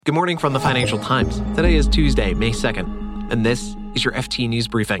Good morning from the Financial Times. Today is Tuesday, May 2nd, and this is your FT News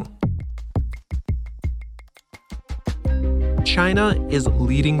Briefing. China is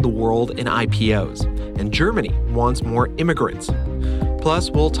leading the world in IPOs, and Germany wants more immigrants.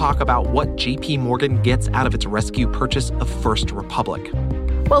 Plus, we'll talk about what JP Morgan gets out of its rescue purchase of First Republic.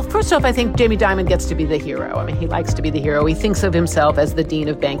 Well, first off, I think Jamie Dimon gets to be the hero. I mean, he likes to be the hero. He thinks of himself as the dean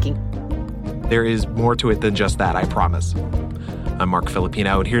of banking. There is more to it than just that, I promise. I'm Mark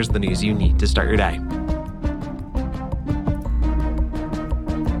Filipino, and here's the news you need to start your day.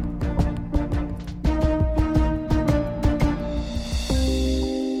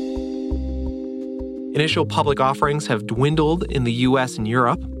 Initial public offerings have dwindled in the U.S. and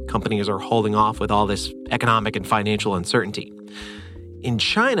Europe. Companies are holding off with all this economic and financial uncertainty. In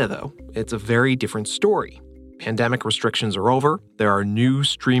China, though, it's a very different story. Pandemic restrictions are over. There are new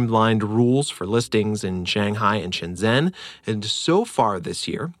streamlined rules for listings in Shanghai and Shenzhen. And so far this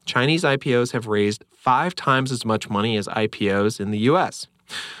year, Chinese IPOs have raised 5 times as much money as IPOs in the U.S.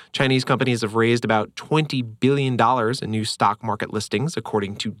 Chinese companies have raised about $20 billion in new stock market listings,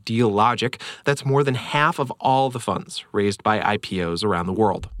 according to Dealogic. That's more than half of all the funds raised by IPOs around the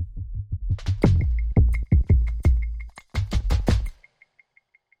world.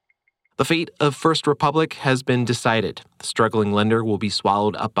 The fate of First Republic has been decided. The struggling lender will be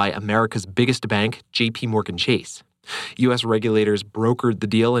swallowed up by America's biggest bank, JP Morgan Chase. U.S. regulators brokered the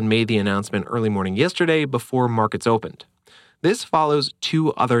deal and made the announcement early morning yesterday before markets opened. This follows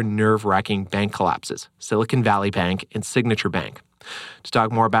 2 other nerve-wracking bank collapses, Silicon Valley Bank and Signature Bank. To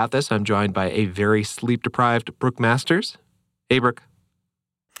talk more about this, I'm joined by a very sleep-deprived Brooke Masters. Hey, Brooke.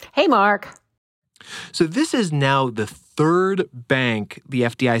 Hey, Mark. So this is now the 3rd bank the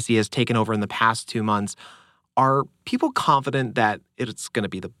FDIC has taken over in the past 2 months. Are people confident that it's going to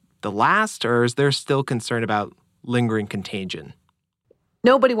be the last, or is there still concern about lingering contagion?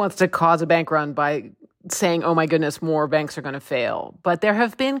 Nobody wants to cause a bank run by saying, oh my goodness, more banks are going to fail. But there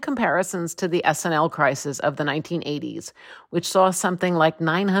have been comparisons to the S&L crisis of the 1980s, which saw something like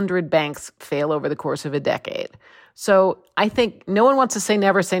 900 banks fail over the course of a decade. So I think no one wants to say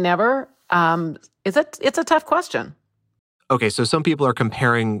never say never. It's a tough question. Okay, so some people are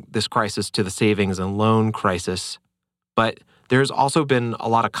comparing this crisis to the savings and loan crisis, but there's also been a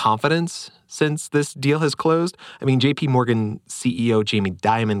lot of confidence since this deal has closed. I mean, JP Morgan CEO Jamie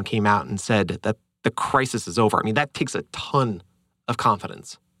Dimon came out and said that the crisis is over. I mean, that takes a ton of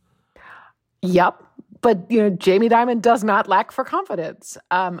confidence. Yep. But, Jamie Dimon does not lack for confidence.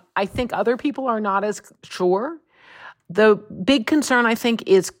 I think other people are not as sure. The big concern, I think,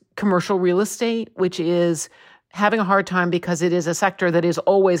 is commercial real estate, which is having a hard time because it is a sector that is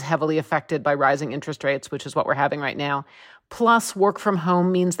always heavily affected by rising interest rates, which is what we're having right now. Plus, work from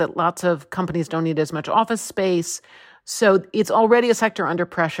home means that lots of companies don't need as much office space. So it's already a sector under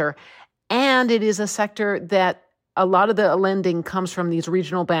pressure. And it is a sector that a lot of the lending comes from these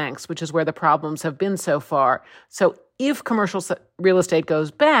regional banks, which is where the problems have been so far. So if commercial real estate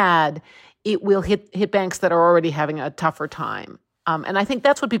goes bad, it will hit banks that are already having a tougher time. And I think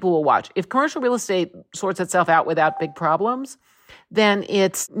that's what people will watch. If commercial real estate sorts itself out without big problems, then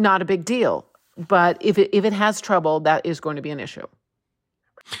it's not a big deal. But if it has trouble, that is going to be an issue.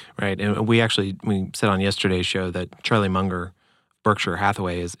 Right. And we said on yesterday's show that Charlie Munger, Berkshire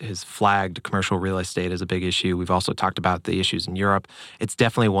Hathaway, has flagged commercial real estate as a big issue. We've also talked about the issues in Europe. It's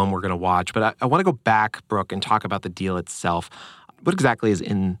definitely one we're going to watch. But I want to go back, Brooke, and talk about the deal itself. What exactly is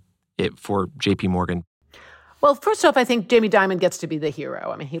in it for JP Morgan? Well, first off, I think Jamie Dimon gets to be the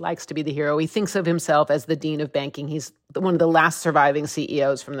hero. I mean, he likes to be the hero. He thinks of himself as the dean of banking. He's one of the last surviving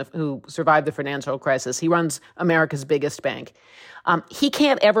CEOs who survived the financial crisis. He runs America's biggest bank. He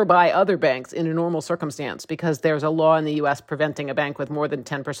can't ever buy other banks in a normal circumstance because there's a law in the U.S. preventing a bank with more than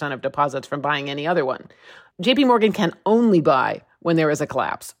 10% of deposits from buying any other one. JP Morgan can only buy when there is a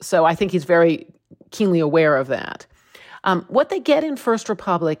collapse. So I think he's very keenly aware of that. What they get in First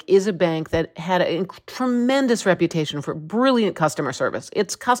Republic is a bank that had a tremendous reputation for brilliant customer service.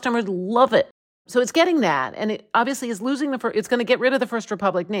 Its customers love it. So it's getting that, and it obviously is losing it's going to get rid of the First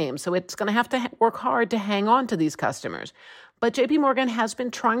Republic name, so it's going to have to work hard to hang on to these customers. But JP Morgan has been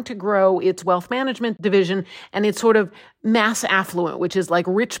trying to grow its wealth management division and its sort of mass affluent, which is like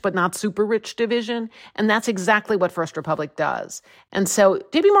rich but not super rich division. And that's exactly what First Republic does. And so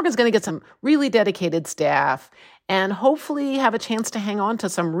JP Morgan's going to get some really dedicated staff and hopefully have a chance to hang on to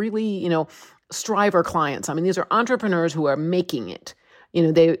some really, striver clients. I mean, these are entrepreneurs who are making it.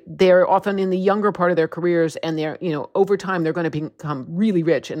 They're often in the younger part of their careers, and they're, over time, they're going to become really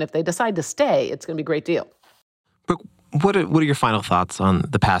rich. And if they decide to stay, it's going to be a great deal. But What are your final thoughts on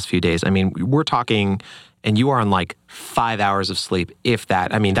the past few days? I mean, we're talking, and you are on like 5 hours of sleep, if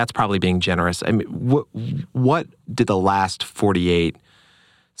that. I mean, that's probably being generous. I mean, what did the last 48,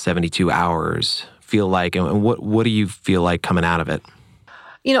 72 hours feel like, and what do you feel like coming out of it?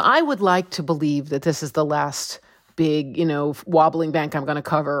 I would like to believe that this is the last big, wobbling bank I'm going to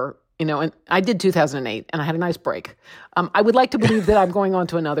cover. And I did 2008, and I had a nice break. I would like to believe that I'm going on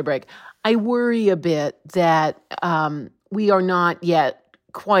to another break. I worry a bit that we are not yet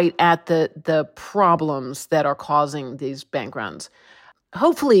quite at the problems that are causing these bank runs.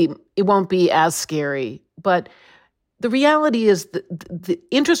 Hopefully, it won't be as scary, but the reality is that the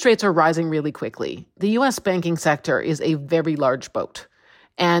interest rates are rising really quickly. The U.S. banking sector is a very large boat.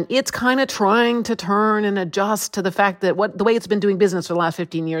 And it's kind of trying to turn and adjust to the fact that the way it's been doing business for the last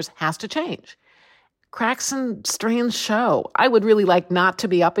 15 years has to change. Cracks and strains show. I would really like not to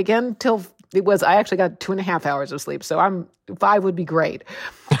be up again till I actually got 2.5 hours of sleep. So 5 would be great.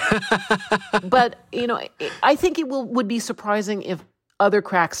 But, I think it would be surprising if other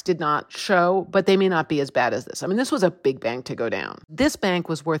cracks did not show, but they may not be as bad as this. I mean, this was a big bank to go down. This bank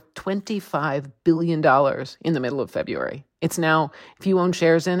was worth $25 billion in the middle of February. It's now, if you own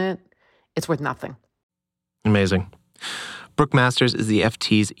shares in it, it's worth nothing. Amazing. Brooke Masters is the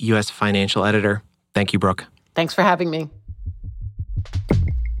FT's U.S. financial editor. Thank you, Brooke. Thanks for having me.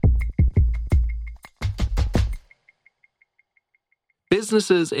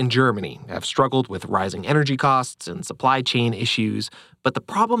 Businesses in Germany have struggled with rising energy costs and supply chain issues, but the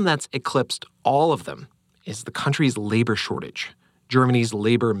problem that's eclipsed all of them is the country's labor shortage. Germany's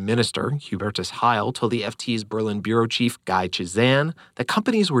labor minister, Hubertus Heil, told the FT's Berlin bureau chief, Guy Chazan, that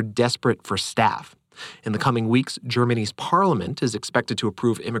companies were desperate for staff. In the coming weeks, Germany's parliament is expected to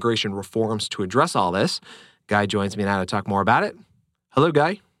approve immigration reforms to address all this. Guy joins me now to talk more about it. Hello,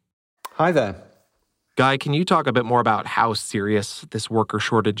 Guy. Hi there. Guy, can you talk a bit more about how serious this worker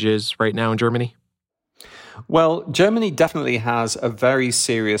shortage is right now in Germany? Well, Germany definitely has a very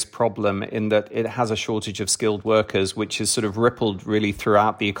serious problem in that it has a shortage of skilled workers, which has sort of rippled really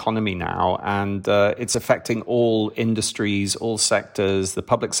throughout the economy now. And it's affecting all industries, all sectors, the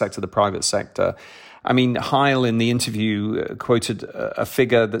public sector, the private sector. I mean, Heil in the interview quoted a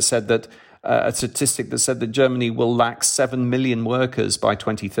figure that said that a statistic that said that Germany will lack 7 million workers by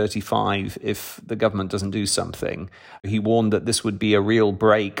 2035 if the government doesn't do something. He warned that this would be a real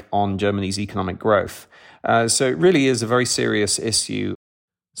brake on Germany's economic growth. So it really is a very serious issue.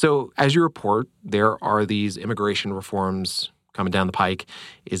 So as you report, there are these immigration reforms coming down the pike.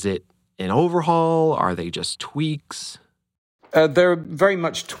 Is it an overhaul? Are they just tweaks? They're very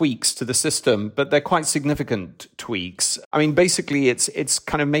much tweaks to the system, but they're quite significant tweaks. I mean, basically, it's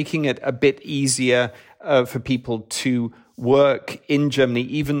kind of making it a bit easier for people to work in Germany,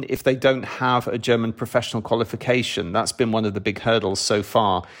 even if they don't have a German professional qualification. That's been one of the big hurdles so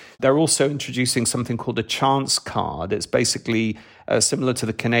far. They're also introducing something called a chance card. It's basically similar to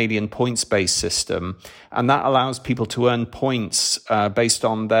the Canadian points-based system, and that allows people to earn points based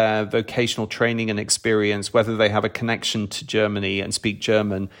on their vocational training and experience, whether they have a connection to Germany and speak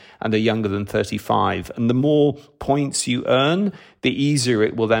German and are younger than 35. And the more points you earn, the easier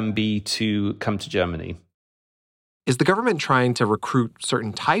it will then be to come to Germany. Is the government trying to recruit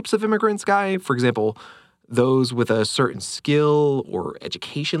certain types of immigrants, Guy? For example, those with a certain skill or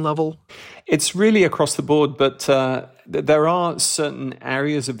education level? It's really across the board, but there are certain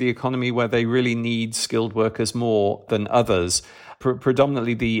areas of the economy where they really need skilled workers more than others.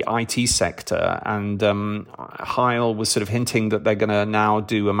 Predominantly the IT sector, and Heil was sort of hinting that they're going to now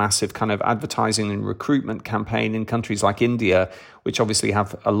do a massive kind of advertising and recruitment campaign in countries like India, which obviously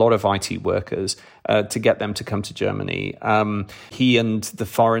have a lot of IT workers, to get them to come to Germany. He and the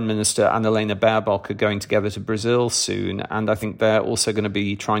foreign minister, Annalena Baerbock, are going together to Brazil soon, and I think they're also going to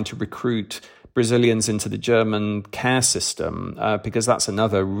be trying to recruit Brazilians into the German care system, because that's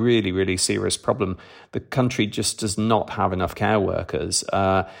another really, really serious problem. The country just does not have enough care workers,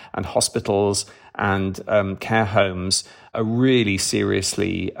 and hospitals and care homes are really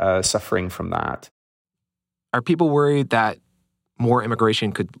seriously suffering from that. Are people worried that more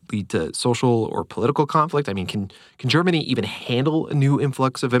immigration could lead to social or political conflict? I mean, can Germany even handle a new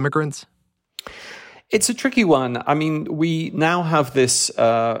influx of immigrants? It's a tricky one. I mean, we now have this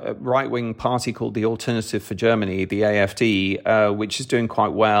right-wing party called the Alternative for Germany, the AfD, which is doing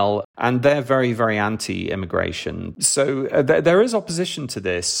quite well. And they're very, very anti-immigration. So there is opposition to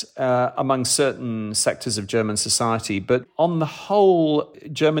this among certain sectors of German society. But on the whole,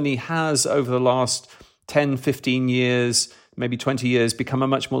 Germany has, over the last 10, 15 years, maybe 20 years, become a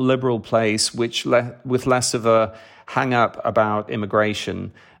much more liberal place, with less of a hang-up about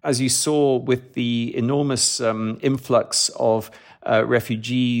immigration. as you saw with the enormous influx of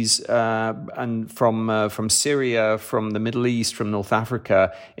refugees and from Syria, from the Middle East, from North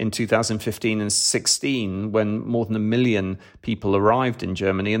Africa in 2015 and 16, when more than 1 million people arrived in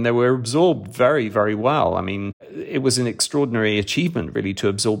Germany, and they were absorbed very, very well. I mean, it was an extraordinary achievement, really, to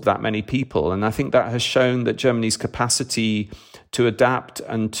absorb that many people. And I think that has shown that Germany's capacity to adapt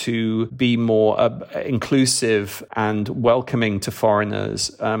and to be more inclusive and welcoming to foreigners.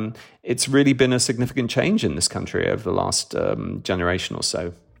 It's really been a significant change in this country over the last generation or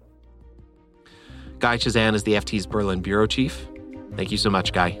so. Guy Chazan is the FT's Berlin bureau chief. Thank you so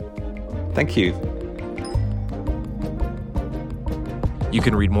much, Guy. Thank you. You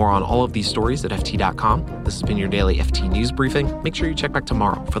can read more on all of these stories at FT.com. This has been your daily FT News Briefing. Make sure you check back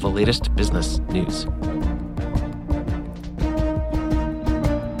tomorrow for the latest business news.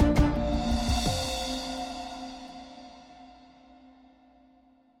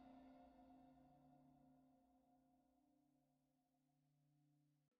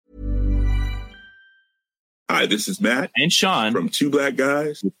 Hi, this is Matt and Sean from Two Black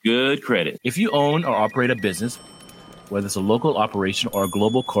Guys with Good Credit. If you own or operate a business, whether it's a local operation or a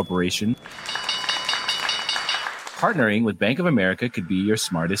global corporation, partnering with Bank of America could be your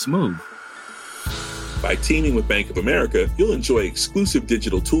smartest move. By teaming with Bank of America, you'll enjoy exclusive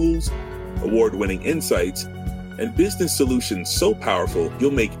digital tools, award-winning insights, and business solutions so powerful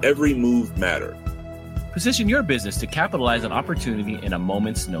you'll make every move matter. Position your business to capitalize on opportunity in a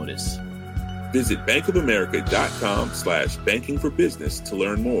moment's notice. Visit bankofamerica.com/banking for business to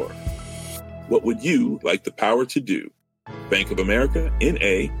learn more. What would you like the power to do? Bank of America,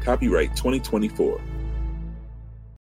 N.A., copyright 2024.